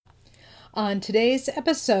On today's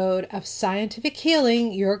episode of Scientific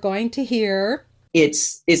Healing, you're going to hear...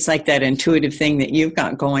 It's like that intuitive thing that you've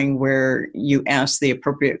got going where you ask the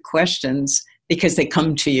appropriate questions because they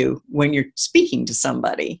come to you when you're speaking to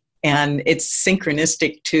somebody. And it's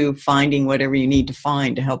synchronistic to finding whatever you need to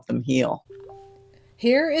find to help them heal.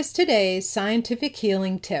 Here is today's scientific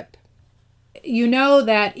healing tip. You know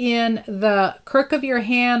that in the crook of your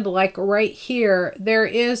hand, like right here, there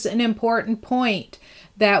is an important point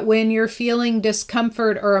that when you're feeling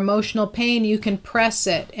discomfort or emotional pain, you can press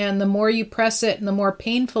it. And the more you press it and the more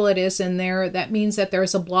painful it is in there, that means that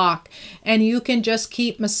there's a block. And you can just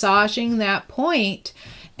keep massaging that point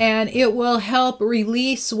and it will help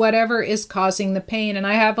release whatever is causing the pain. And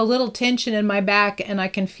I have a little tension in my back and I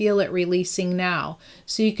can feel it releasing now.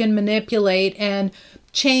 So you can manipulate and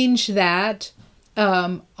change that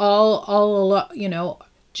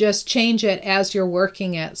just change it as you're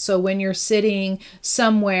working it. So when you're sitting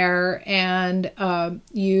somewhere and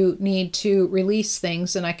you need to release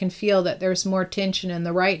things, and I can feel that there's more tension in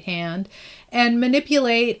the right hand, and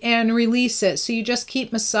manipulate and release it. So you just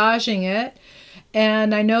keep massaging it.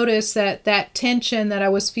 And I noticed that that tension that I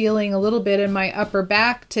was feeling a little bit in my upper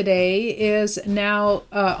back today is now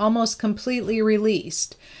almost completely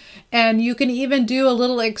released. And you can even do a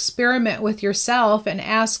little experiment with yourself and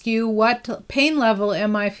ask you, what pain level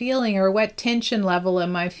am I feeling, or what tension level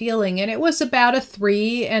am I feeling? And it was about a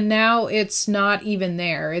 3, and now it's not even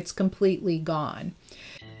there. It's completely gone.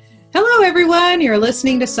 Hello, everyone. You're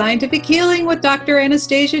listening to Scientific Healing with Dr.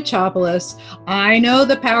 Anastasia Chopoulos. I know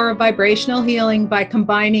the power of vibrational healing by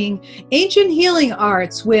combining ancient healing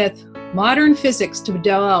arts with modern physics to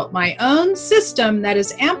develop my own system that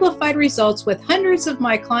has amplified results with hundreds of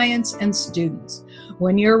my clients and students.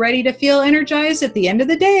 When you're ready to feel energized at the end of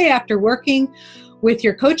the day after working with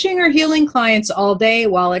your coaching or healing clients all day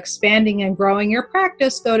while expanding and growing your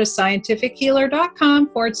practice, go to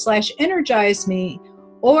scientifichealer.com/energize me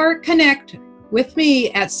or connect with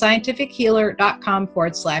me at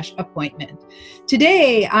scientifichealer.com/appointment.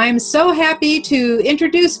 Today, I'm so happy to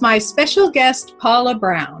introduce my special guest, Paula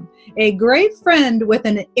Brown, a great friend with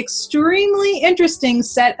an extremely interesting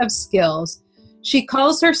set of skills. She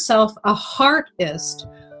calls herself a Heartist,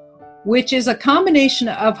 which is a combination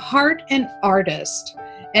of heart and artist.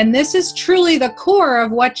 And this is truly the core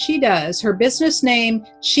of what she does. Her business name,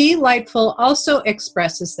 She Lightful, also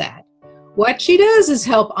expresses that. What she does is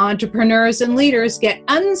help entrepreneurs and leaders get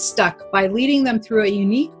unstuck by leading them through a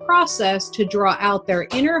unique process to draw out their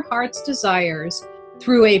inner heart's desires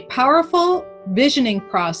through a powerful visioning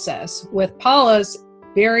process. With Paula's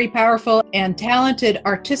very powerful and talented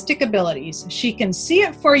artistic abilities, she can see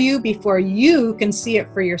it for you before you can see it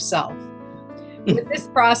for yourself. With this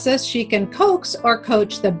process, she can coax or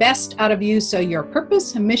coach the best out of you so your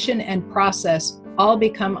purpose, mission, and process all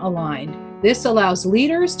become aligned. This allows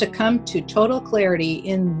leaders to come to total clarity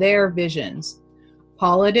in their visions.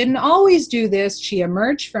 Paula didn't always do this. She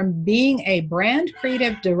emerged from being a brand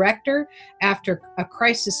creative director after a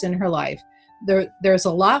crisis in her life. There's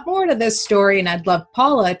a lot more to this story, and I'd love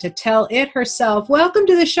Paula to tell it herself. Welcome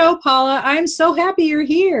to the show, Paula. I'm so happy you're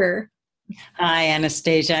here. Hi,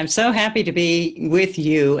 Anastasia. I'm so happy to be with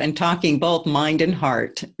you and talking both mind and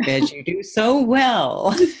heart, as you do so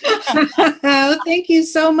well. Oh, thank you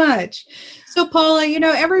so much. So, Paula,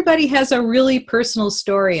 everybody has a really personal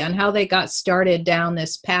story on how they got started down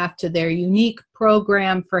this path to their unique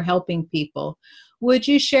program for helping people. Would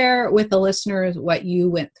you share with the listeners what you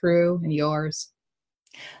went through and yours?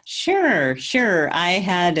 Sure. I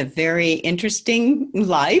had a very interesting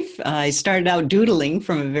life. I started out doodling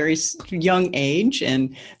from a very young age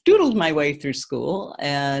and doodled my way through school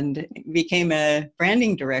and became a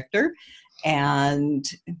branding director. And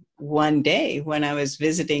one day when I was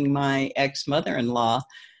visiting my ex-mother-in-law,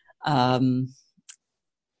 I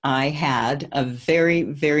had a very,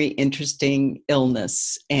 very interesting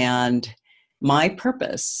illness. And my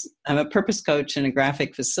purpose, I'm a purpose coach and a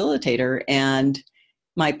graphic facilitator, and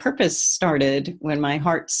my purpose started when my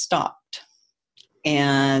heart stopped.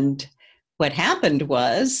 And what happened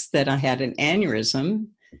was that I had an aneurysm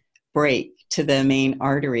break to the main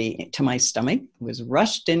artery to my stomach, was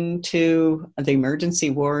rushed into the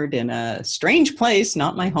emergency ward in a strange place,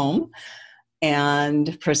 not my home,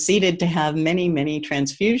 and proceeded to have many, many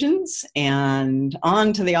transfusions and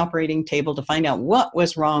on to the operating table to find out what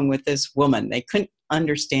was wrong with this woman. They couldn't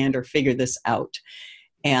understand or figure this out.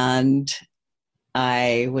 And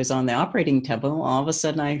I was on the operating table. All of a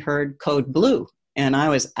sudden I heard code blue and I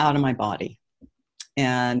was out of my body.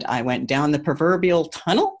 And I went down the proverbial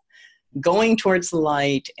tunnel going towards the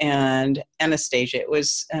light and anesthesia. It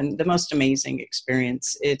was the most amazing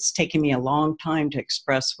experience. It's taken me a long time to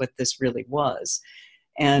express what this really was.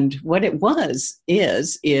 And what it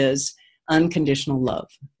is unconditional love.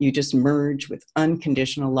 You just merge with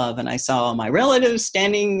unconditional love. And I saw my relatives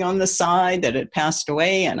standing on the side that had passed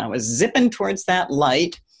away, and I was zipping towards that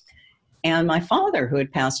light. And my father, who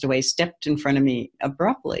had passed away, stepped in front of me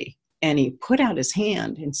abruptly, and he put out his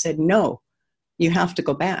hand and said, "No, you have to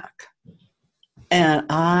go back." And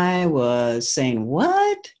I was saying,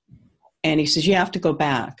 "What?" And he says, "You have to go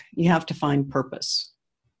back. You have to find purpose.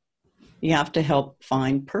 You have to help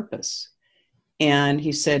find purpose." And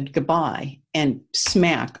he said, "Goodbye." And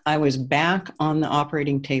smack, I was back on the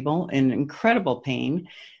operating table in incredible pain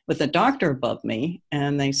with a doctor above me.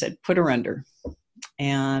 And they said, "Put her under."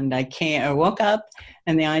 And I woke up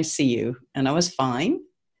in the ICU, and I was fine.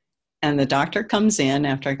 And the doctor comes in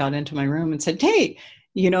after I got into my room and said, "Hey,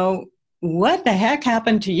 what the heck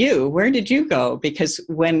happened to you? Where did you go?" Because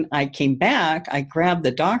when I came back, I grabbed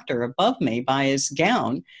the doctor above me by his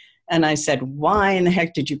gown, and I said, "Why in the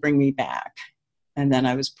heck did you bring me back?" And then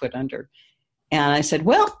I was put under. And I said,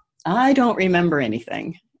 "Well, I don't remember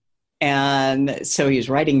anything." And so he was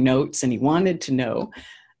writing notes, and he wanted to know.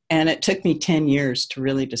 And it took me 10 years to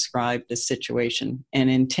really describe this situation. And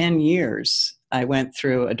in 10 years, I went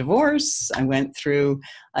through a divorce. I went through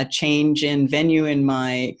a change in venue in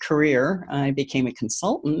my career. I became a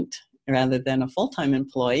consultant rather than a full-time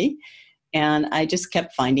employee. And I just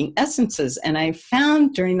kept finding essences. And I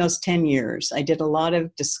found during those 10 years, I did a lot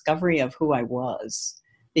of discovery of who I was.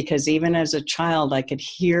 Because even as a child, I could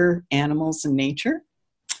hear animals in nature.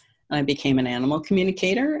 I became an animal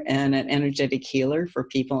communicator and an energetic healer for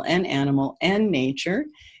people and animal and nature,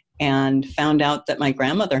 and found out that my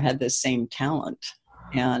grandmother had this same talent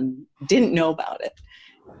and didn't know about it.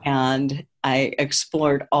 And I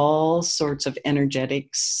explored all sorts of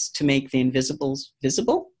energetics to make the invisibles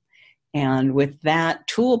visible. And with that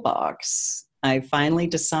toolbox, I finally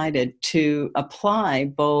decided to apply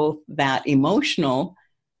both that emotional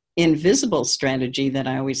invisible strategy that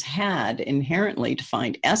I always had inherently to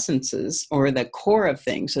find essences or the core of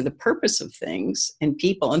things or the purpose of things in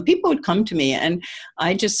people. And people would come to me and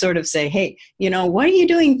I just sort of say, "Hey, why are you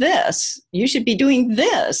doing this? You should be doing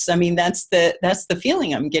this." I mean, that's the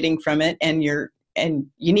feeling I'm getting from it. And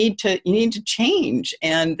you need to change.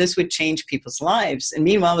 And this would change people's lives. And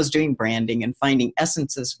meanwhile, I was doing branding and finding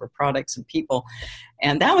essences for products and people.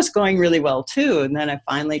 And that was going really well too. And then I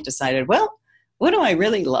finally decided, well, what do I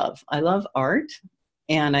really love? I love art.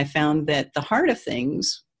 And I found that the heart of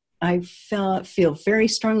things, I feel very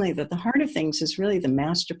strongly that the heart of things is really the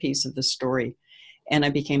masterpiece of the story. And I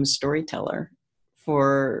became a storyteller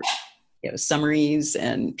for summaries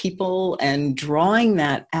and people, and drawing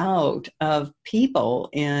that out of people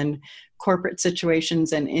in corporate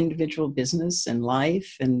situations and individual business and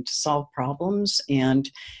life, and to solve problems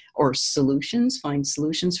or solutions, find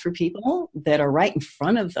solutions for people that are right in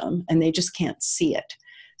front of them and they just can't see it.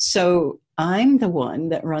 So I'm the one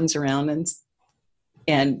that runs around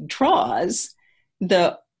and draws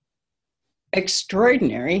the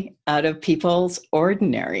extraordinary out of people's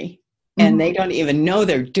ordinary. And they don't even know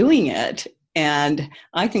they're doing it. And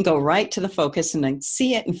I can go right to the focus and I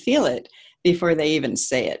see it and feel it before they even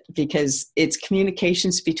say it, because it's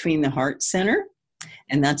communications between the heart center.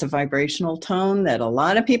 And that's a vibrational tone that a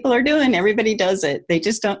lot of people are doing. Everybody does it. They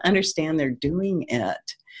just don't understand they're doing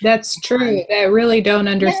it. That's true. They really don't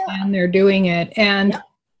understand they're doing it. And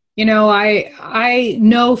I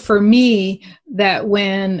know for me that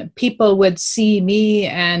when people would see me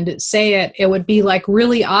and say it, it would be like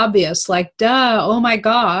really obvious, like, duh, oh my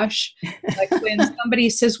gosh. Like when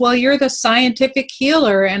somebody says, "Well, you're the scientific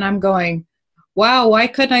healer." And I'm going, wow, why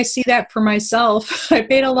couldn't I see that for myself? I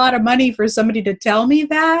paid a lot of money for somebody to tell me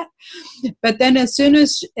that. But then as soon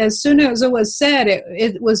as it was said,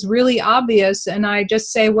 it was really obvious. And I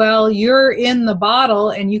just say, well, you're in the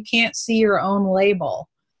bottle and you can't see your own label.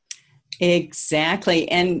 Exactly.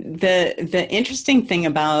 And the interesting thing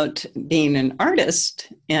about being an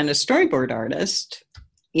artist and a storyboard artist,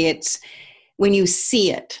 it's when you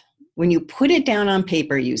see it, when you put it down on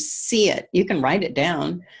paper, you see it. You can write it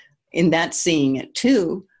down, and that's seeing it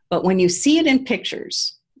too. But when you see it in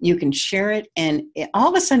pictures, you can share it, and all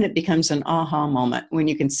of a sudden it becomes an aha moment when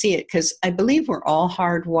you can see it, because I believe we're all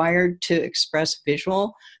hardwired to express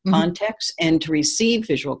visual context and to receive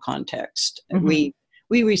visual context.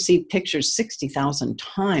 We receive pictures 60,000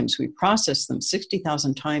 times. We process them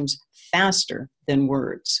 60,000 times faster than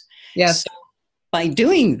words. Yes. So by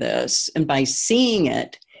doing this and by seeing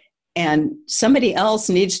it, and somebody else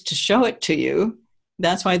needs to show it to you,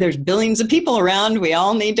 That's why there's billions of people around. We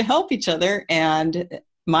all need to help each other. And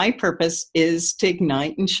my purpose is to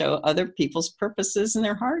ignite and show other people's purposes and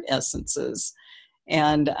their heart essences.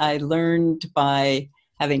 And I learned by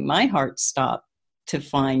having my heart stop to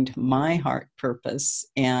find my heart purpose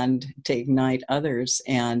and to ignite others.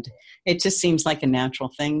 And it just seems like a natural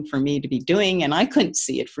thing for me to be doing. And I couldn't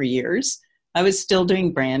see it for years. I was still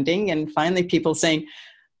doing branding, and finally people saying,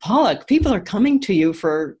 Paula, people are coming to you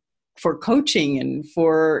for coaching and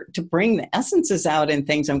to bring the essences out and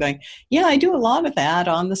things. I'm going, yeah, I do a lot of that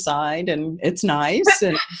on the side, and it's nice.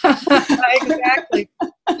 And exactly.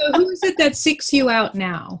 So who is it that seeks you out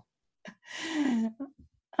now?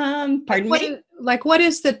 Pardon me? What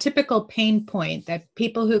is the typical pain point that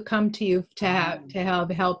people who come to you to have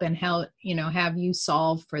help and help, have you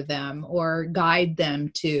solve for them or guide them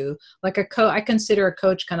to, like I consider a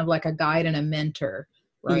coach kind of like a guide and a mentor,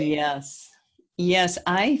 right? Yes.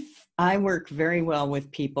 I work very well with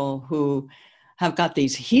people who have got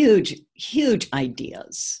these huge, huge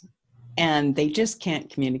ideas and they just can't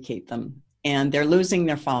communicate them. And they're losing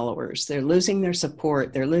their followers. They're losing their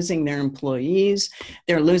support. They're losing their employees.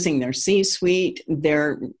 They're losing their C-suite.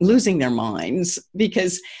 They're losing their minds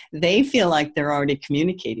because they feel like they're already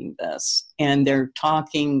communicating this and they're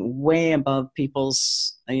talking way above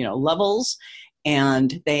people's, levels.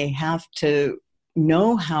 And they have to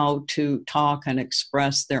know how to talk and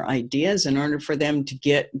express their ideas in order for them to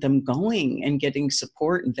get them going and getting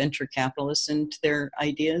support and venture capitalists into their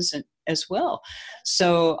ideas as well.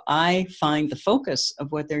 So I find the focus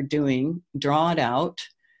of what they're doing, draw it out,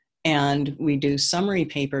 and we do summary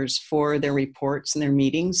papers for their reports and their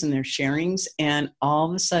meetings and their sharings. And all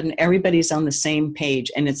of a sudden, everybody's on the same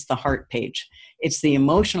page, and it's the heart page. It's the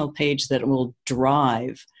emotional page that will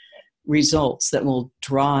drive results, that will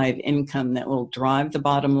drive income, that will drive the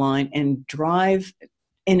bottom line and drive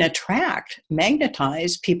and attract,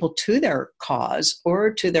 magnetize people to their cause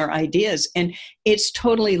or to their ideas. And it's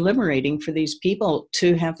totally liberating for these people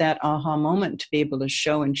to have that aha moment, to be able to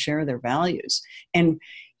show and share their values. And,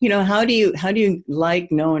 how do you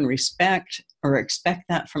like, know, and respect or expect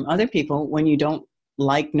that from other people when you don't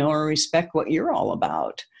like, know, or respect what you're all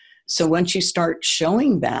about? So once you start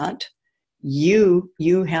showing that, you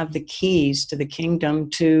have the keys to the kingdom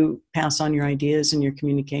to pass on your ideas and your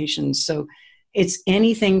communications. So it's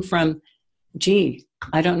anything from,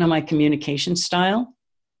 I don't know my communication style,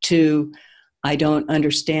 to I don't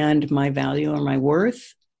understand my value or my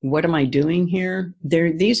worth. What am I doing here?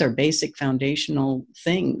 These are basic foundational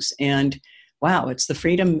things. And wow, it's the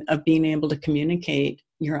freedom of being able to communicate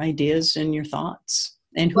your ideas and your thoughts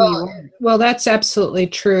and who you are. Well, that's absolutely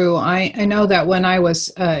true. I know that when I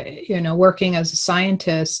was, working as a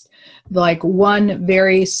scientist, like one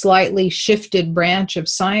very slightly shifted branch of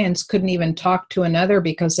science couldn't even talk to another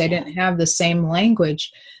because they didn't have the same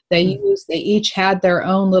language they used. They each had their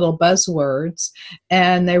own little buzzwords,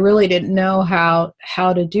 and they really didn't know how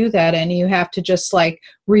to do that. And you have to just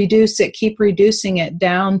keep reducing it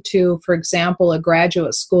down to, for example, a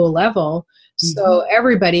graduate school level, so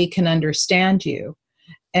everybody can understand you.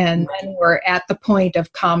 And then we're at the point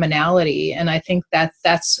of commonality. And I think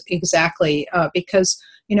that's exactly because,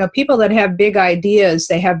 people that have big ideas,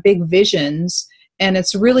 they have big visions, and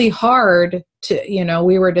it's really hard to,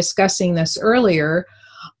 we were discussing this earlier,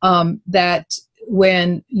 that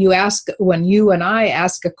when you and I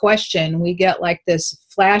ask a question, we get like this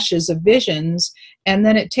flashes of visions, and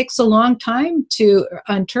then it takes a long time to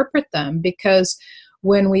interpret them, because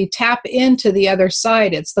when we tap into the other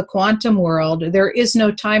side, it's the quantum world. There is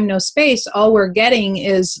no time, no space. All we're getting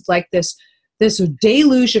is like this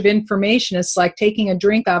deluge of information. It's like taking a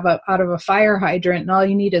drink out of a fire hydrant, and all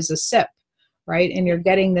you need is a sip, right? And you're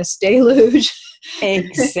getting this deluge.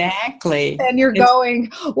 Exactly. And you're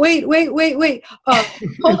going, wait,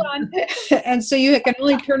 hold on. And so you can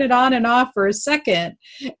only turn it on and off for a second.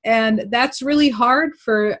 And that's really hard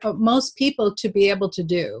for most people to be able to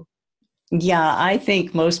do. Yeah, I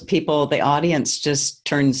think most people, the audience just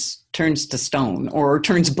turns to stone or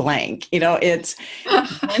turns blank. It's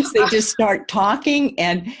once they just start talking.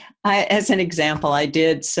 And as an example, I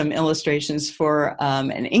did some illustrations for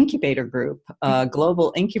an incubator group, a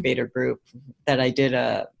global incubator group that I did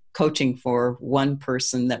a coaching for one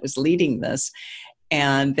person that was leading this.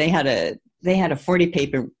 And they had a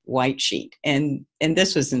 40-paper white sheet. And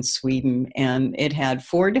this was in Sweden. And it had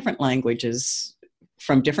 4 different languages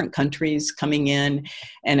from different countries coming in,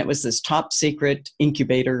 and it was this top secret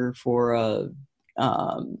incubator for a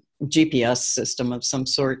GPS system of some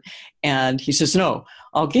sort. And he says, no,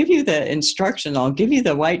 I'll give you the instruction, I'll give you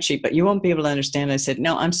the white sheet, but you won't be able to understand. I said,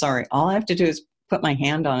 no, I'm sorry. All I have to do is put my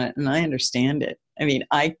hand on it and I understand it. I mean,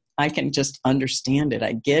 I I can just understand it.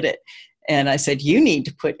 I get it. And I said, you need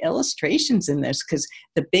to put illustrations in this, because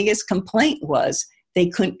the biggest complaint was they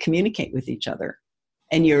couldn't communicate with each other.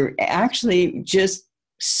 And you're actually just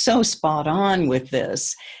so spot on with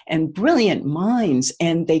this, and brilliant minds,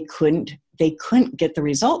 and they couldn't get the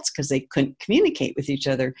results because they couldn't communicate with each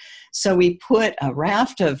other. So we put a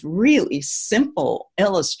raft of really simple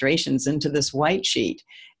illustrations into this white sheet,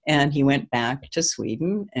 and he went back to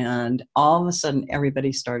Sweden, and all of a sudden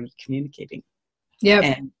everybody started communicating. Yeah,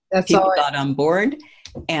 and that's people all. got on board,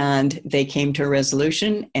 and they came to a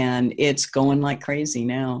resolution, and it's going like crazy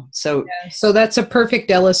now. So that's a perfect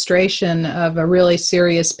illustration of a really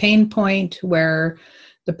serious pain point where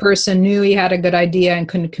the person knew he had a good idea and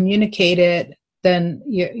couldn't communicate it. Then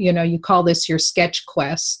you call this your sketch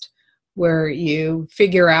quest, where you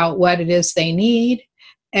figure out what it is they need,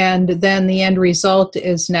 and then the end result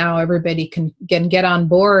is now everybody can get on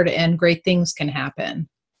board and great things can happen.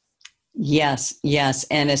 Yes.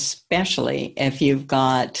 And especially if you've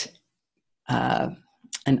got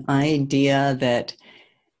an idea that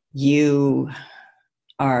you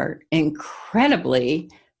are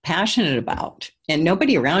incredibly passionate about, and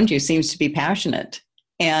nobody around you seems to be passionate,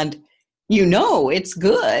 and it's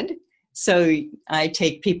good. So I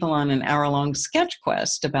take people on an hour-long sketch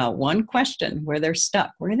quest about one question where they're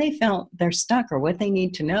stuck, where they felt they're stuck, or what they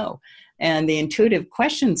need to know. And the intuitive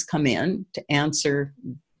questions come in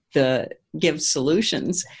to give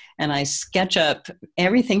solutions. And I sketch up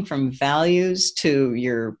everything from values to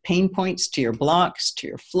your pain points, to your blocks, to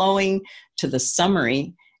your flowing, to the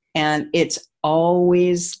summary. And it's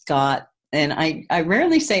always got, and I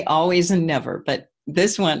rarely say always and never, but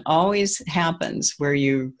this one always happens where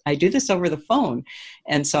I do this over the phone.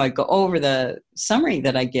 And so I go over the summary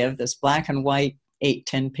that I give, this black and white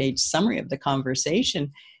 8-10 page summary of the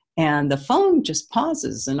conversation. And the phone just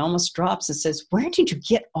pauses and almost drops and says, where did you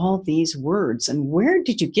get all these words? And where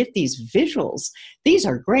did you get these visuals? These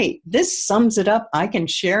are great. This sums it up. I can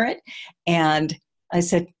share it. And I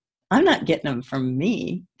said, I'm not getting them from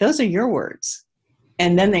me. Those are your words.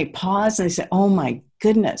 And then they pause and they say, oh my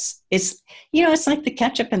goodness. It's like the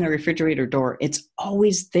ketchup in the refrigerator door. It's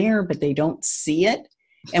always there, but they don't see it.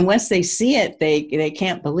 And once they see it, they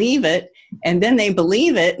can't believe it. And then they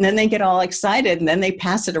believe it, and then they get all excited, and then they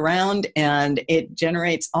pass it around, and it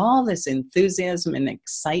generates all this enthusiasm and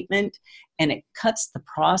excitement, and it cuts the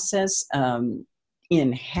process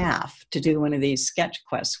in half to do one of these sketch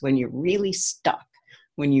quests when you're really stuck,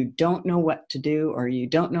 when you don't know what to do, or you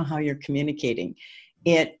don't know how you're communicating.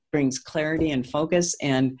 It brings clarity and focus,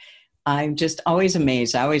 and I'm just always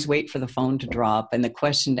amazed. I always wait for the phone to drop and the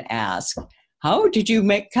question to ask, how'd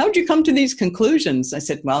you come to these conclusions? I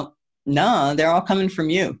said, well, no, they're all coming from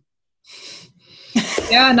you.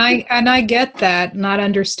 Yeah, and I get that, not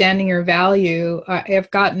understanding your value. I've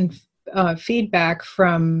gotten feedback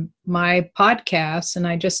from my podcasts, and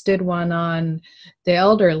I just did one on the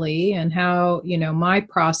elderly and how, my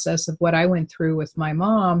process of what I went through with my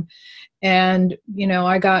mom. And,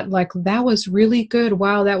 I got like, that was really good.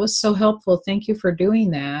 Wow, that was so helpful. Thank you for doing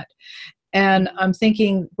that. And I'm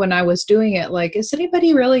thinking when I was doing it, like, is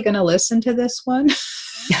anybody really going to listen to this one?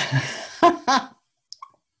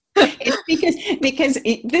 It's because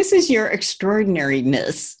this is your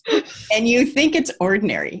extraordinariness, and you think it's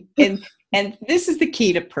ordinary. And this is the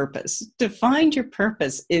key to purpose. To find your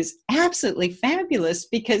purpose is absolutely fabulous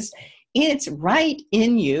because it's right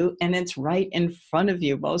in you and it's right in front of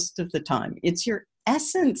you most of the time. It's your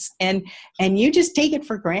essence, and you just take it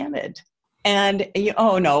for granted. And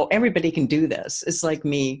oh no, everybody can do this. It's like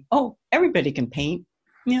me. Oh, everybody can paint.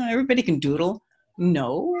 Everybody can doodle.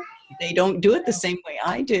 No, they don't do it the same way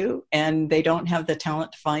I do, and they don't have the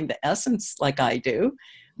talent to find the essence like I do.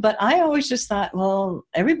 But I always just thought, well,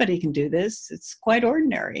 everybody can do this. It's quite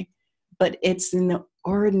ordinary. But it's in the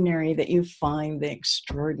ordinary that you find the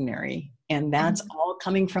extraordinary. And that's all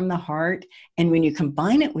coming from the heart. And when you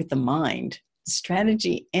combine it with the mind,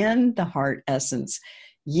 strategy, and the heart essence,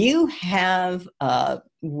 you have a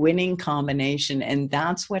winning combination. And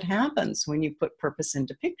that's what happens when you put purpose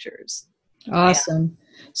into pictures. Awesome.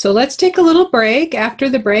 So let's take a little break. After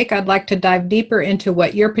the break, I'd like to dive deeper into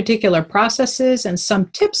what your particular process is and some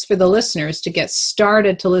tips for the listeners to get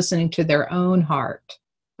started to listening to their own heart.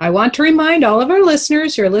 I want to remind all of our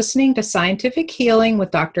listeners you're listening to Scientific Healing with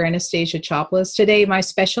Dr. Anastasia Choplas. Today, my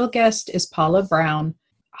special guest is Paula Brown,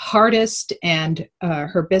 Heartist, and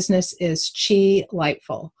her business is Chi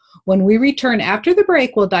Lightful. When we return after the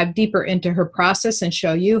break, we'll dive deeper into her process and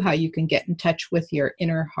show you how you can get in touch with your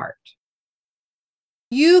inner heart.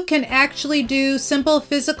 You can actually do simple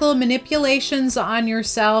physical manipulations on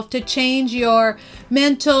yourself to change your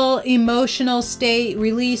mental, emotional state,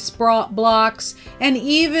 release blocks, and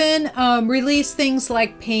even release things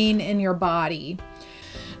like pain in your body.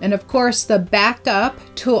 And of course, the backup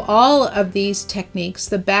to all of these techniques,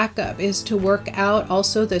 the backup is to work out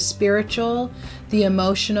also the spiritual, the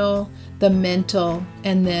emotional, the mental,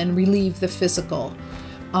 and then relieve the physical.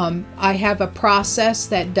 I have a process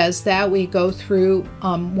that does that. We go through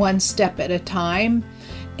one step at a time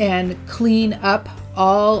and clean up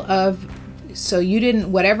all of, so you didn't,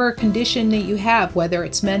 whatever condition that you have, whether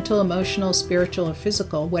it's mental, emotional, spiritual, or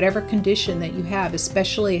physical, whatever condition that you have,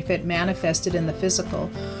 especially if it manifested in the physical,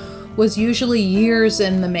 was usually years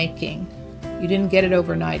in the making. You didn't get it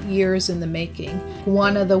overnight, years in the making.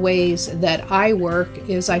 One of the ways that I work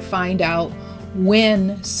is I find out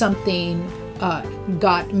when something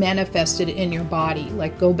got manifested in your body,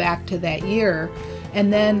 like go back to that year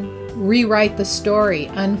and then rewrite the story,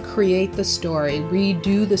 uncreate the story,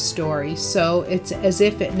 redo the story. So it's as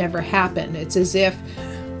if it never happened. It's as if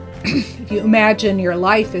you imagine your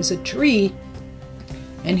life as a tree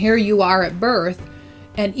and here you are at birth,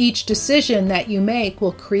 and each decision that you make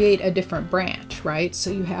will create a different branch, right?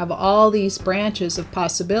 So you have all these branches of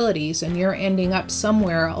possibilities and you're ending up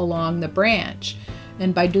somewhere along the branch.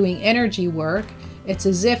 And by doing energy work, it's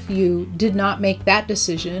as if you did not make that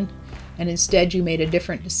decision and instead you made a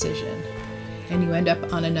different decision and you end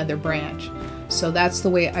up on another branch. So that's the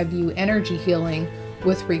way I view energy healing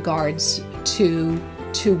with regards to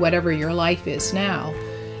whatever your life is now.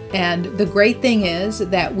 And the great thing is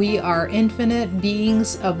that we are infinite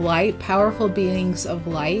beings of light, powerful beings of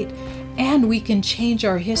light, and we can change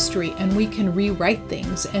our history and we can rewrite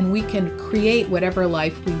things and we can create whatever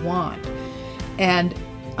life we want. And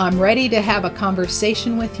I'm ready to have a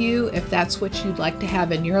conversation with you if that's what you'd like to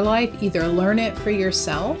have in your life. Either learn it for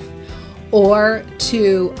yourself or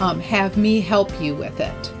to have me help you with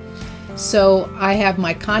it. So I have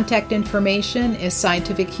my contact information is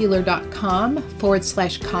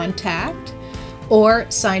scientifichealer.com/contact or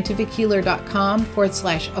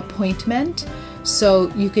scientifichealer.com/appointment.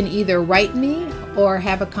 So you can either write me or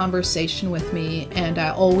have a conversation with me, and I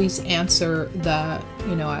always answer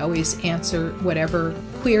whatever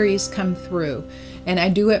queries come through. And I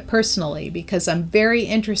do it personally because I'm very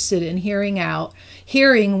interested in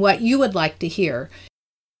hearing what you would like to hear.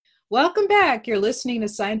 Welcome back. You're listening to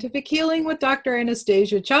Scientific Healing with Dr.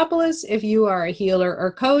 Anastasia Chopoulos. If you are a healer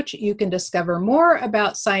or coach, you can discover more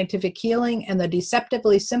about scientific healing and the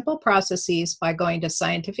deceptively simple processes by going to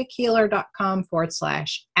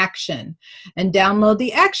scientifichealer.com/action and download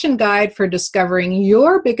the action guide for discovering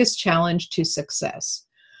your biggest challenge to success.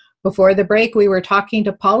 Before the break, we were talking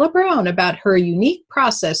to Paula Brown about her unique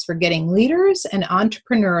process for getting leaders and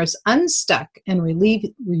entrepreneurs unstuck and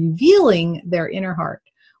revealing their inner heart.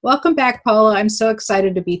 Welcome back, Paula. I'm so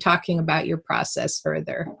excited to be talking about your process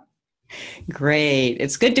further. Great.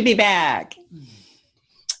 It's good to be back.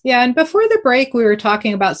 Yeah, and before the break, we were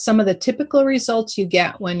talking about some of the typical results you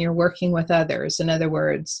get when you're working with others. In other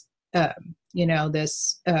words,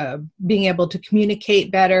 being able to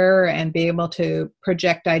communicate better and be able to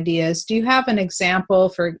project ideas. Do you have an example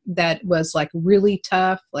for that was like really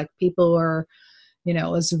tough, like people were, it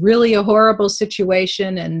was really a horrible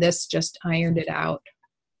situation and this just ironed it out?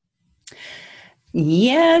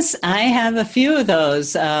 Yes, I have a few of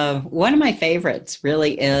those. One of my favorites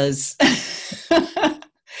really is,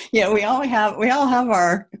 we all have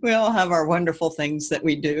our wonderful things that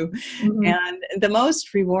we do. Mm-hmm. And the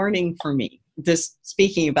most rewarding for me, just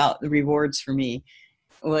speaking about the rewards for me,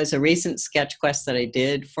 was a recent sketch quest that I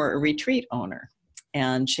did for a retreat owner.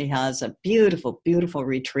 And she has a beautiful, beautiful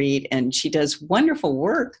retreat, and she does wonderful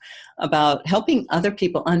work about helping other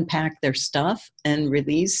people unpack their stuff and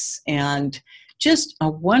release, and just a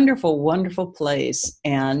wonderful, wonderful place.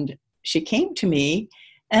 And she came to me,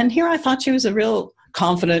 and here I thought she was a real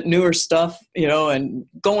confident, newer stuff, and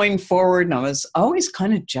going forward. And I was always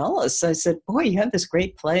kind of jealous. I said, boy, you have this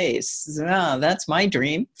great place. Yeah, that's my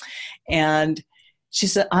dream. And she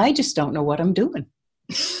said, I just don't know what I'm doing.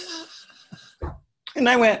 And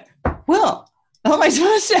I went, well, how am I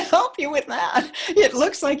supposed to help you with that? It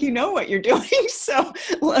looks like you know what you're doing, so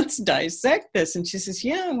let's dissect this. And she says,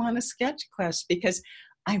 yeah, I want a sketch quest because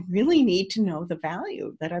I really need to know the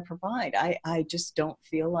value that I provide. I just don't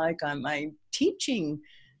feel like I'm teaching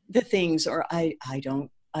the things, or I don't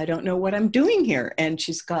know what I'm doing here. And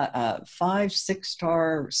she's got a 5-6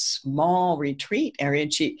 star small retreat area.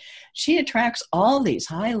 And she attracts all these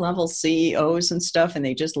high level CEOs and stuff, and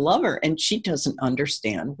they just love her. And she doesn't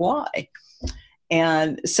understand why.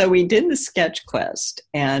 And so we did the sketch quest,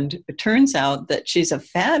 and it turns out that she's a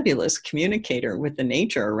fabulous communicator with the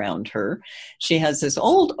nature around her. She has this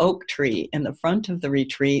old oak tree in the front of the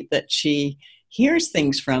retreat that she hears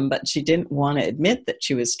things from, but she didn't want to admit that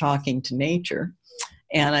she was talking to nature.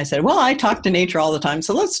 And I said, well, I talk to nature all the time,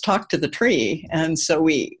 so let's talk to the tree. And so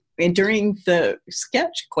during the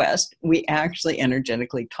sketch quest, we actually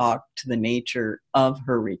energetically talked to the nature of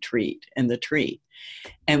her retreat and the tree.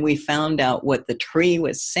 And we found out what the tree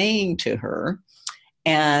was saying to her.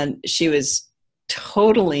 And she was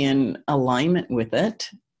totally in alignment with it.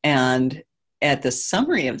 And at the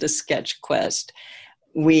summary of the sketch quest,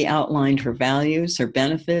 we outlined her values, her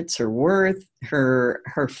benefits, her worth,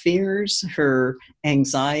 her fears, her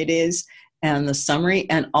anxieties, and the summary,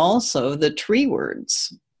 and also the tree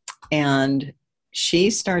words. And she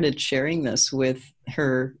started sharing this with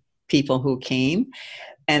her people who came,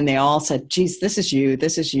 and they all said, geez, this is you,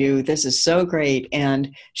 this is you, this is so great.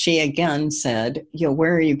 And she again said,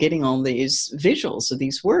 where are you getting all these visuals of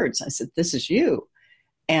these words? I said, this is you.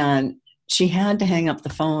 And she had to hang up the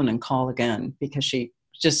phone and call again because she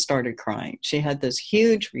just started crying. She had this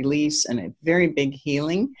huge release and a very big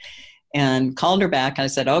healing, and called her back. I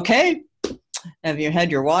said, okay, have you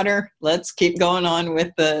had your water? Let's keep going on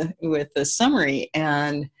with the summary.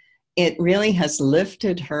 And it really has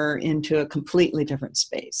lifted her into a completely different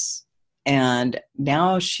space. And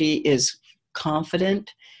now she is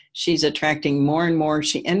confident. She's attracting more and more.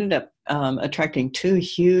 She ended up attracting 2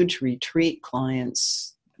 huge retreat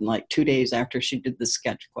clients like 2 days after she did the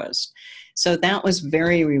sketch quest. So that was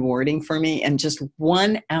very rewarding for me, and just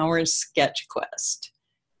 1 hour sketch quest.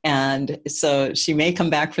 And so she may come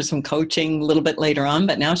back for some coaching a little bit later on,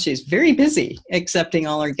 but now she's very busy accepting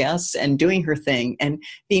all her guests and doing her thing and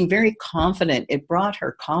being very confident. It brought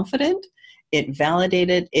her confident. It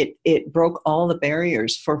validated, it broke all the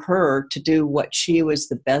barriers for her to do what she was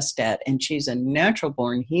the best at. And she's a natural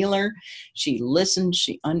born healer. She listens,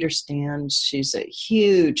 she understands. She's a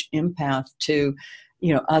huge empath to,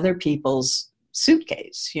 other people's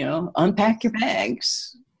suitcase, unpack your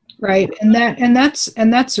bags. Right. And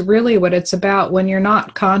that's really what it's about. When you're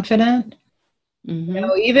not confident,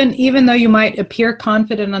 Mm-hmm. even though you might appear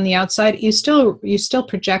confident on the outside, you still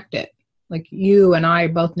project it. Like you and I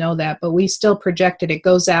both know that, but we still project it. It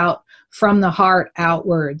goes out from the heart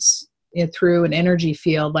outwards through an energy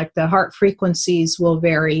field. Like the heart frequencies will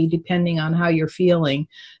vary depending on how you're feeling.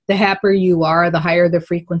 The happier you are, the higher the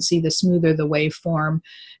frequency, the smoother the waveform,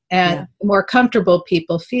 and the more comfortable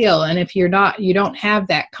people feel. And if you don't have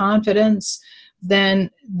that confidence, then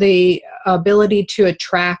the ability to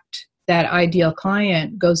attract that ideal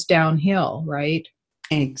client goes downhill, right?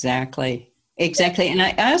 Exactly. And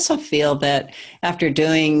I also feel that after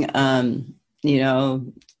doing,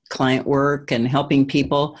 client work and helping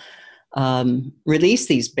people release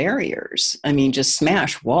these barriers, just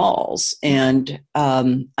smash walls. And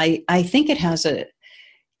I think it has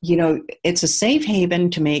it's a safe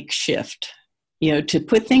haven to make shift, to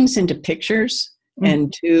put things into pictures,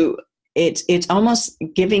 and it's almost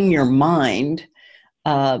giving your mind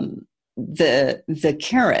the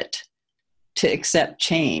carrot to accept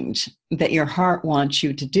change that your heart wants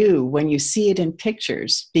you to do when you see it in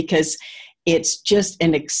pictures, because it's just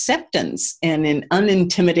an acceptance, and in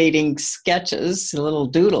unintimidating sketches, little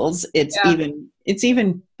doodles, it's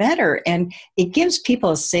even better, and it gives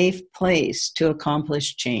people a safe place to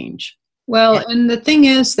accomplish change. Well, and the thing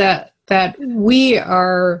is that we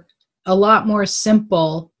are a lot more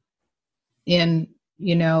simple in,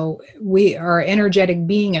 our energetic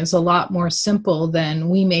being is a lot more simple than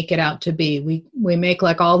we make it out to be. We make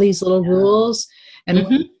like all these little rules, and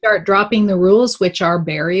when you start dropping the rules, which are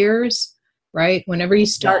barriers, right? Whenever you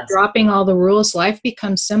start dropping all the rules, life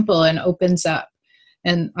becomes simple and opens up.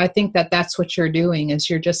 And I think that that's what you're doing, is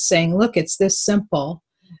you're just saying, look, it's this simple.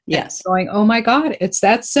 Yes. And going, oh my God, it's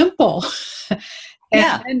that simple.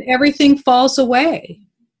 and everything falls away.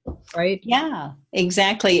 Right? Yeah,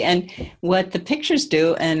 exactly. And what the pictures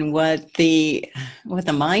do, and what the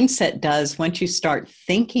mindset does, once you start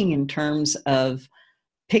thinking in terms of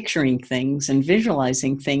picturing things and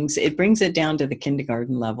visualizing things, it brings it down to the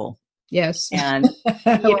kindergarten level. Yes. And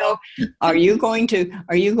are you going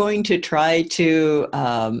to try to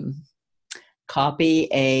copy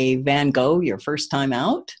a Van Gogh your first time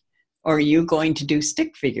out? Or are you going to do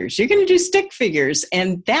stick figures? You're going to do stick figures,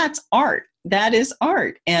 and that's art. That is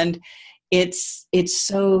art. And it's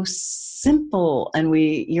so simple. And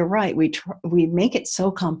you're right. We make it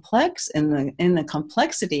so complex, and the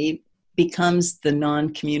complexity becomes the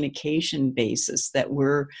non-communication basis that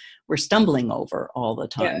we're stumbling over all the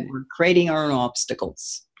time. Yeah. We're creating our own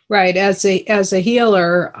obstacles. Right. As a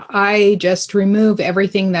healer, I just remove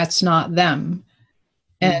everything that's not them.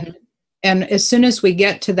 Mhm. And as soon as we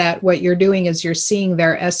get to that, what you're doing is you're seeing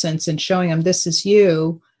their essence and showing them this is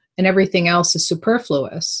you, and everything else is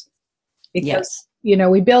superfluous. Because, Yes.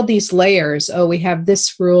 we build these layers. Oh, we have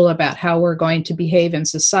this rule about how we're going to behave in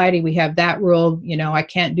society. We have that rule, I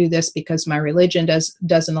can't do this because my religion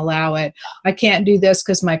doesn't allow it. I can't do this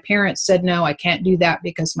because my parents said no. I can't do that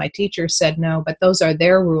because my teacher said no. But those are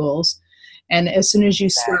their rules. And as soon as you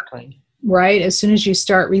start, Exactly. right, as soon as you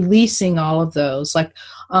start releasing all of those, like,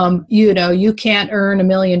 you can't earn $1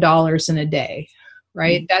 million in a day,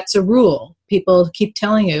 right? Mhm. That's a rule. People keep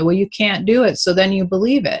telling you, well, you can't do it. So then you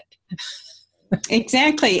believe it.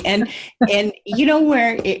 Exactly. And you know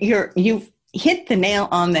where you've hit the nail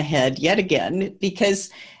on the head yet again, because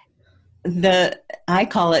I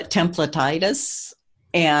call it templatitis.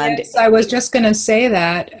 And Yes, I was just going to say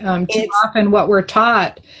that too it's, often what we're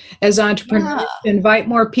taught as entrepreneurs yeah, to invite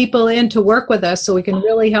more people in to work with us so we can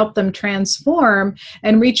really help them transform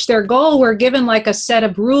and reach their goal. We're given like a set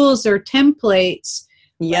of rules or templates.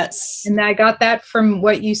 yes, And I got that from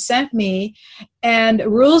what you sent me, and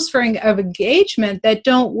rules of engagement that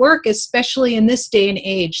don't work, especially in this day and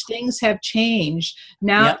age. Things have changed.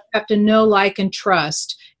 Now you yep, have to know, like, and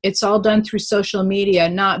trust. It's all done through social media,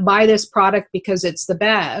 not buy this product because it's the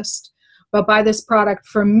best, but buy this product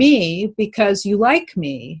from me because you like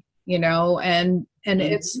me, and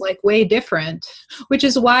it's mhm, like way different, which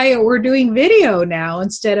is why we're doing video now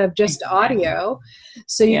instead of just exactly. audio.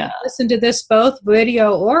 So you Yeah. can listen to this both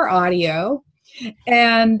video or audio.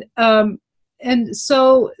 And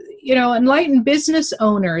so, enlightened business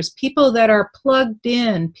owners, people that are plugged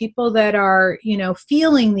in, people that are,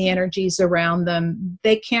 feeling the energies around them,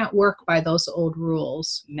 they can't work by those old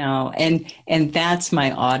rules. No, and that's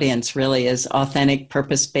my audience, really, is authentic,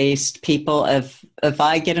 purpose-based people. If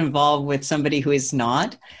I get involved with somebody who is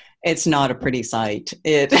not, it's not a pretty sight.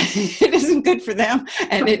 It it isn't good for them,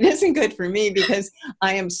 and it isn't good for me, because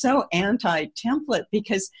I am so anti-template,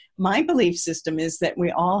 because my belief system is that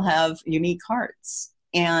we all have unique hearts.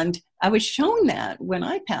 And I was shown that when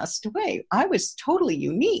I passed away. I was totally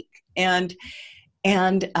unique. And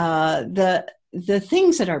the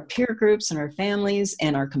things that our peer groups and our families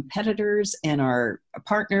and our competitors and our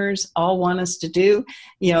partners all want us to do,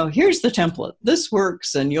 here's the template. This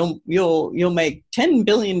works, and you'll make $10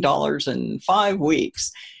 billion in 5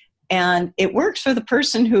 weeks. And it works for the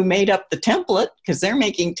person who made up the template because they're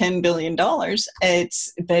making $10 billion.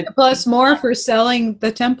 But Plus more for selling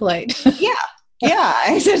the template. yeah,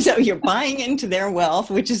 yeah. So you're buying into their wealth,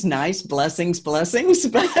 which is nice. Blessings, blessings.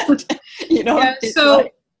 But Yeah. it's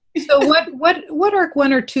like, So what are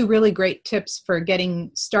one or two really great tips for getting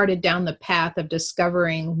started down the path of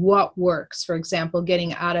discovering what works? For example,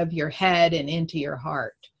 getting out of your head and into your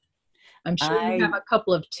heart. I'm sure you have I a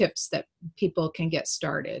couple of tips that people can get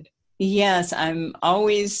started. yes, I'm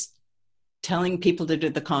always telling people to do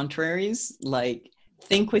the contraries, like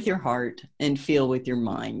think with your heart and feel with your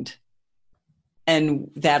mind. And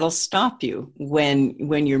that'll stop you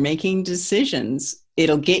when you're making decisions.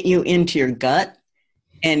 It'll get you into your gut,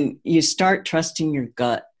 and you start trusting your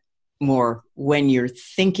gut more when you're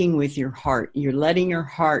thinking with your heart. You're letting your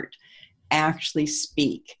heart actually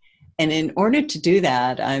speak. And in order to do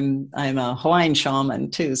that, I'm a Hawaiian shaman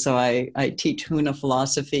too, so I teach Huna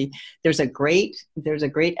philosophy. There's a great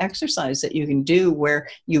exercise that you can do where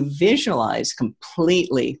you visualize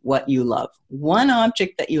completely what you love. One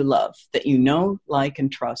object that you love, that you know, like,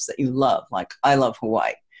 and trust, that you love. Like, I love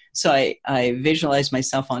Hawaii. So I visualize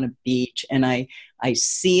myself on a beach, and I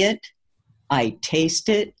see it, I taste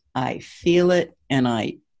it, I feel it, and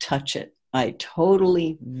I touch it. I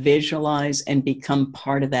totally visualize and become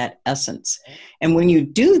part of that essence. And when you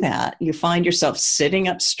do that, you find yourself sitting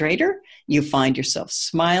up straighter, you find yourself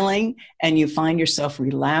smiling, and you find yourself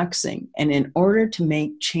relaxing. And in order to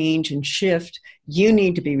make change and shift, you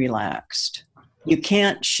need to be relaxed. You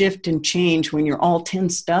can't shift and change when you're all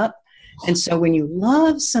tensed up. And so when you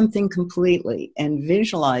love something completely and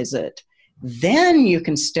visualize it, then you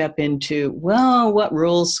can step into, well, what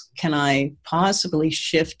rules can I possibly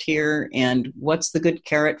shift here? And what's the good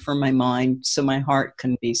carrot for my mind so my heart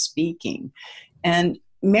can be speaking? And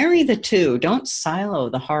marry the two. Don't silo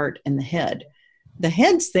the heart and the head. The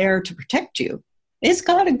head's there to protect you. It's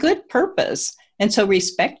got a good purpose. And so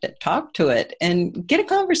respect it, talk to it, and get a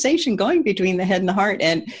conversation going between the head and the heart.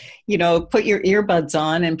 And, put your earbuds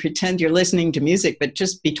on and pretend you're listening to music, but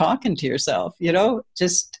just be talking to yourself,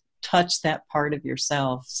 just touch that part of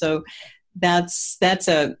yourself. So that's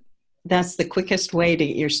the quickest way to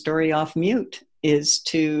get your story off mute, is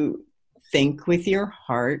to think with your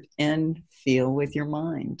heart and feel with your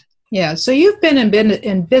mind. Yeah. So you've been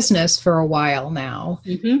in business for a while now.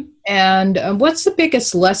 Mm-hmm. And what's the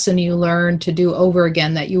biggest lesson you learned to do over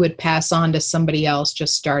again that you would pass on to somebody else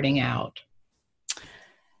just starting out?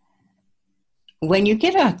 When you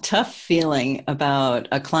get a tough feeling about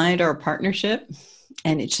a client or a partnership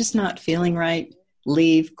and it's just not feeling right,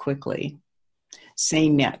 leave quickly. Say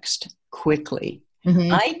next quickly.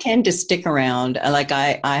 Mm-hmm. I tend to stick around. Like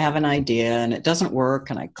I have an idea and it doesn't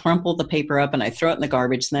work, and I crumple the paper up and I throw it in the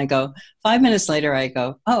garbage, and I go, 5 minutes later, I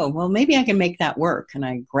go, oh, well, maybe I can make that work. And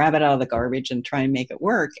I grab it out of the garbage and try and make it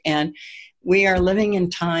work. And we are living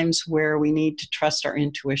in times where we need to trust our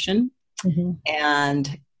intuition. Mm-hmm.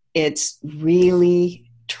 And it's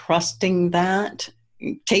really trusting that.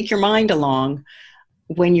 Take your mind along.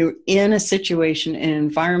 When you're in a situation, an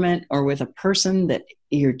environment, or with a person that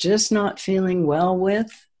you're just not feeling well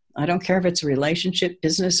with, I don't care if it's a relationship,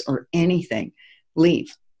 business, or anything,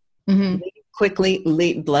 leave. Mm-hmm. Leave quickly,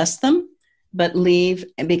 leave, bless them, but leave,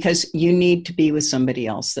 because you need to be with somebody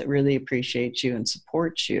else that really appreciates you and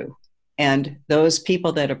supports you. And those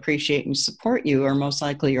people that appreciate and support you are most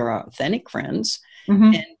likely your authentic friends,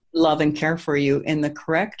 Mm-hmm. and love and care for you in the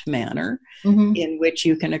correct manner Mm-hmm. in which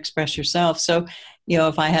you can express yourself. So,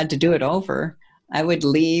 if I had to do it over, I would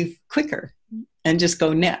leave quicker and just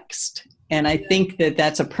go next. And I think that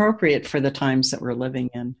that's appropriate for the times that we're living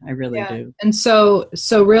in. I really do. And so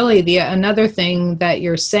really another thing that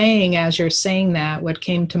you're saying, as you're saying that, what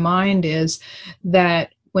came to mind is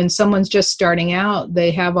that when someone's just starting out,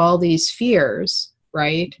 they have all these fears,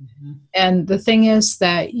 right? Mm-hmm. And the thing is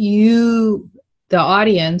that you, the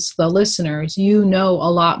audience, the listeners, you know a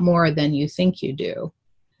lot more than you think you do.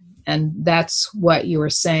 And that's what you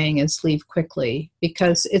were saying, is leave quickly,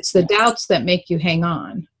 because it's the doubts that make you hang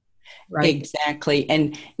on, right? Exactly.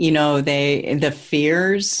 And, the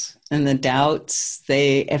fears and the doubts,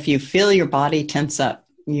 if you feel your body tense up,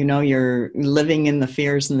 you're living in the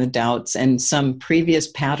fears and the doubts and some previous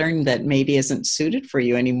pattern that maybe isn't suited for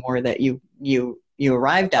you anymore, that you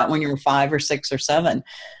arrived at when you were 5 or 6 or 7.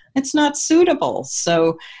 It's not suitable.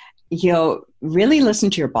 So, really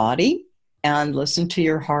listen to your body and listen to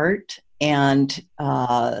your heart, and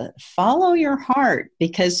follow your heart.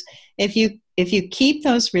 Because if you keep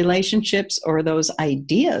those relationships or those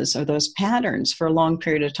ideas or those patterns for a long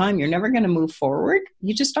period of time, you're never going to move forward.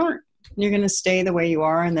 You just aren't. You're going to stay the way you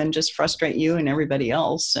are and then just frustrate you and everybody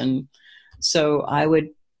else. And so I would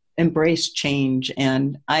embrace change.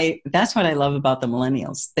 And that's what I love about the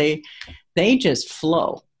millennials. They just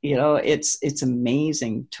flow. It's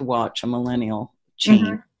amazing to watch a millennial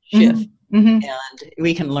change, Mm-hmm. shift. Mm-hmm. And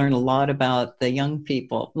we can learn a lot about the young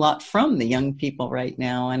people, a lot from the young people right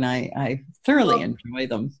now. And I thoroughly enjoy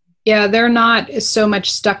them. Yeah, they're not so much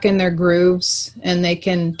stuck in their grooves, and they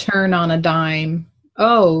can turn on a dime.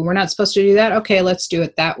 Oh, we're not supposed to do that? Okay, let's do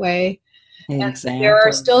it that way. Exactly. And there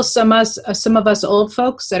are still some of us old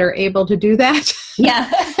folks that are able to do that. Yeah.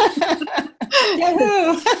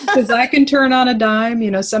 Because I can turn on a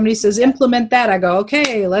dime. Somebody says, implement that. I go,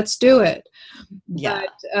 okay, let's do it. Yeah.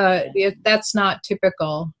 But that's not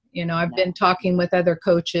typical. I've been talking with other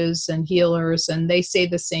coaches and healers, and they say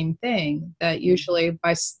the same thing, that usually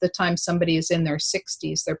by the time somebody is in their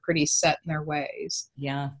 60s, they're pretty set in their ways.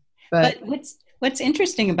 Yeah. But what's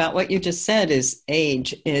interesting about what you just said is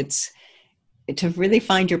age. It's to really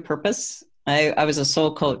find your purpose. I was a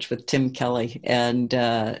soul coach with Tim Kelly, and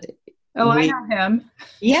I know him.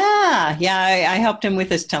 Yeah. I helped him with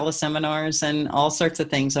his teleseminars and all sorts of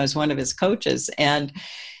things. I was one of his coaches. And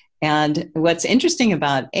what's interesting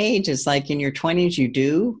about age is, like, in your 20s, you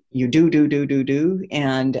do.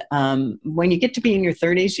 And when you get to be in your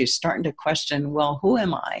 30s, you're starting to question, well, who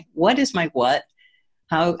am I? What is my what?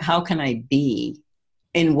 How can I be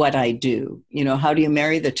in what I do? How do you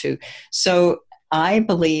marry the two? So I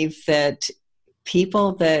believe that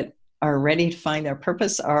people that are ready to find their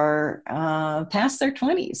purpose are past their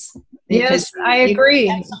 20s. Yes, I agree.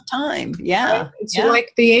 Some time. Yeah. Right? It's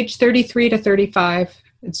like the age 33 to 35.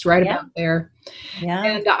 It's right about there. Yeah.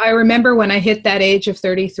 And I remember when I hit that age of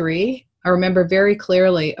 33, I remember very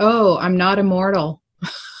clearly, I'm not immortal.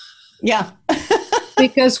 Yeah.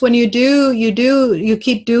 Because when you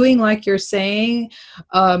keep doing, like you're saying,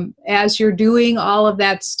 as you're doing all of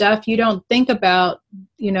that stuff, you don't think about,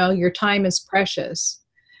 your time is precious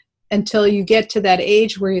until you get to that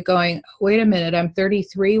age where you're going, wait a minute, I'm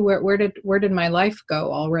 33. Where did my life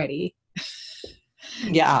go already?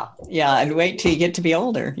 Yeah. And wait till you get to be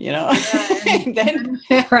older, Then,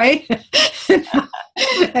 right?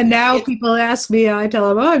 And now people ask me, I tell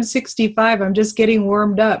them, oh, I'm 65. I'm just getting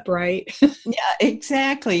warmed up, right? Yeah,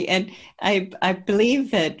 exactly. And I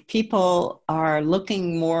believe that people are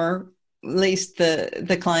looking more, at least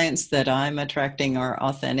the clients that I'm attracting are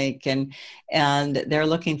authentic, and they're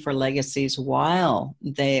looking for legacies while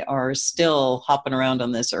they are still hopping around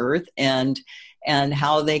on this earth, and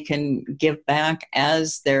how they can give back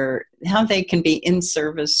how they can be in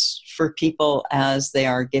service for people as they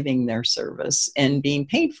are giving their service and being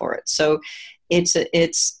paid for it. So it's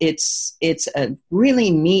a really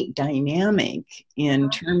neat dynamic in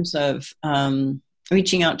terms of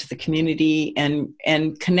reaching out to the community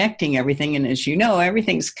and connecting everything. And as you know,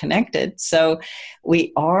 everything's connected. So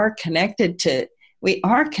we are connected to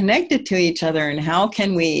each other, and how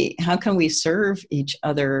can we serve each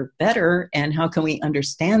other better, and how can we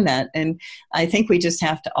understand that? And I think we just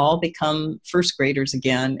have to all become first graders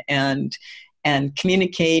again, and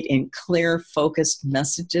communicate in clear, focused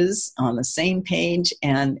messages on the same page.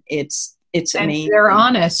 And it's amazing. They're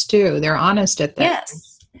honest too. They're honest at that.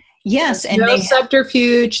 Yes. And no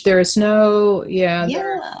subterfuge. There's no, Yeah,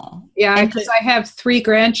 because I have 3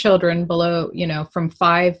 grandchildren below, from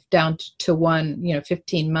 5 down to 1,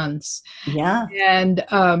 15 months. Yeah. And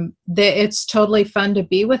it's totally fun to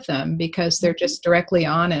be with them because they're just directly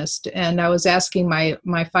honest. And I was asking my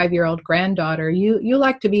 5-year-old granddaughter, you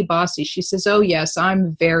like to be bossy? She says, oh, yes,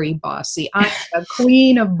 I'm very bossy. I'm the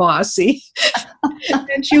queen of bossy.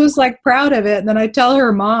 And she was like proud of it. And then I tell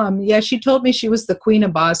her mom, she told me she was the queen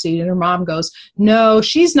of bossy. And her mom goes, no,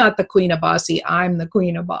 she's not the queen of bossy. I'm the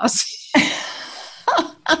queen of bossy.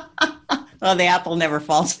 Well, the apple never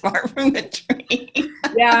falls far from the tree.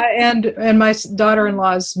 Yeah, and my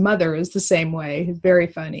daughter-in-law's mother is the same way. Very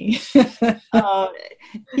funny.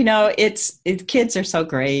 Kids are so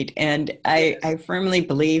great, and I firmly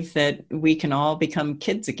believe that we can all become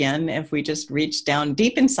kids again if we just reach down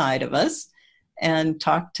deep inside of us and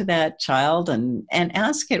talk to that child and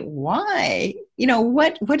ask it why.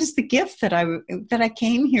 What is the gift that I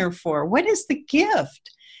came here for? What is the gift?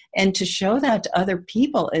 And to show that to other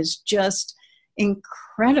people is just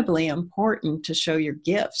incredibly important, to show your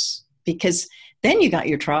gifts, because then you got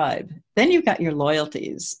your tribe, then you've got your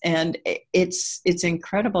loyalties, and it's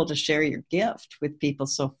incredible to share your gift with people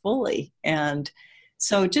so fully. And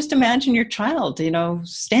so just imagine your child,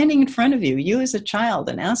 standing in front of you as a child,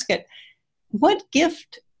 and ask it, what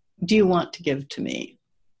gift do you want to give to me?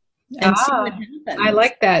 And see what happens. I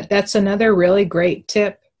like that. That's another really great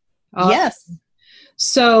tip. Yes.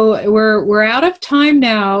 So we're out of time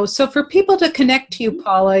now. So for people to connect to you,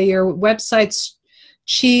 Paula, your website's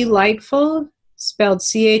Chilightful, spelled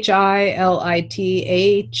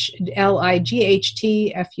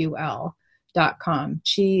CHILIGHTFUL.com.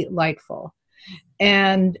 Chilightful.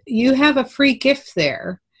 And you have a free gift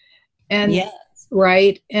there. And yes.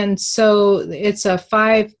 Right. And so it's a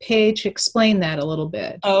 5-page, explain that a little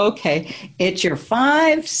bit. Okay. It's your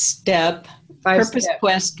 5-step Purpose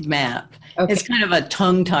Quest map. Okay. It's kind of a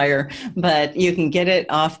tongue tire, but you can get it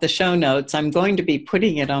off the show notes. I'm going to be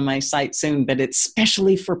putting it on my site soon, but it's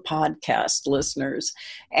specially for podcast listeners.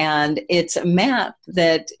 And it's a map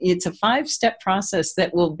it's a 5-step process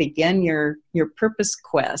that will begin your purpose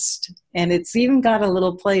quest. And it's even got a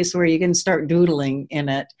little place where you can start doodling in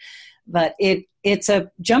it. But it's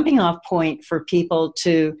a jumping off point for people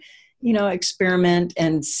to experiment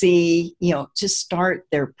and see, just start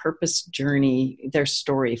their purpose journey, their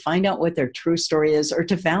story, find out what their true story is, or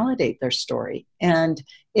to validate their story. And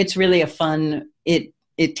it's really it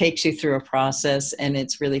takes you through a process, and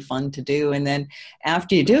it's really fun to do. And then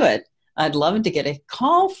after you do it, I'd love to get a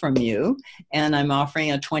call from you, and I'm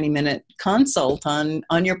offering a 20-minute consult on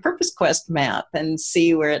your Purpose Quest map and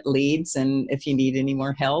see where it leads, and if you need any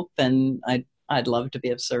more help. And I'd love to be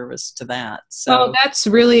of service to that. So that's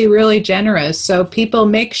really, really generous. So people,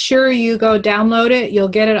 make sure you go download it. You'll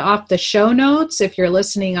get it off the show notes if you're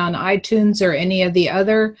listening on iTunes or any of the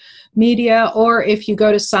other media, or if you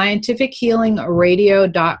go to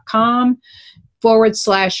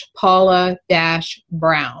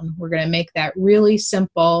scientifichealingradio.com/Paula-Brown. We're going to make that really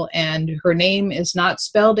simple, and her name is not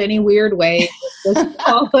spelled any weird way. It's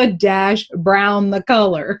Paula-Brown, the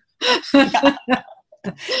color.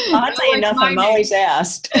 Oddly enough, I'm always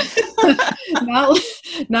asked.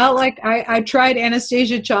 not like I tried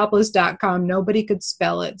AnastasiaChoplis.com. Nobody could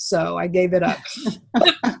spell it, so I gave it up.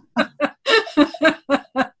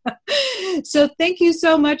 So thank you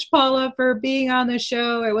so much, Paula, for being on the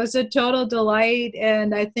show. It was a total delight,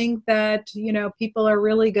 and I think that people are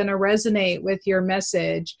really going to resonate with your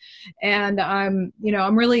message. And I'm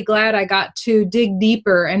really glad I got to dig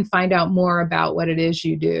deeper and find out more about what it is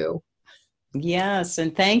you do. Yes,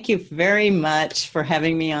 and thank you very much for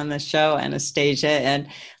having me on the show, Anastasia. And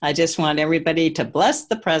I just want everybody to bless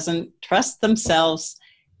the present, trust themselves,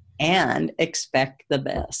 and expect the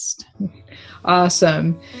best.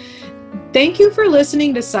 Awesome. Thank you for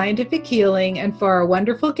listening to Scientific Healing and for our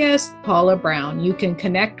wonderful guest, Paula Brown. You can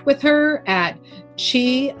connect with her at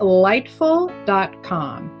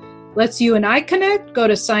chilightful.com. Let's you and I connect. Go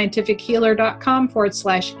to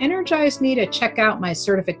scientifichealer.com/energize me to check out my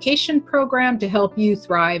certification program to help you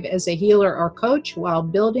thrive as a healer or coach while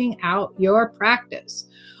building out your practice.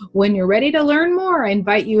 When you're ready to learn more, I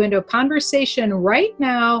invite you into a conversation right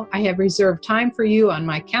now. I have reserved time for you on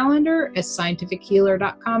my calendar at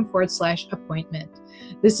scientifichealer.com/appointment.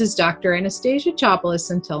 This is Dr. Anastasia Chopoulos.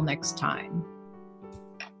 Until next time.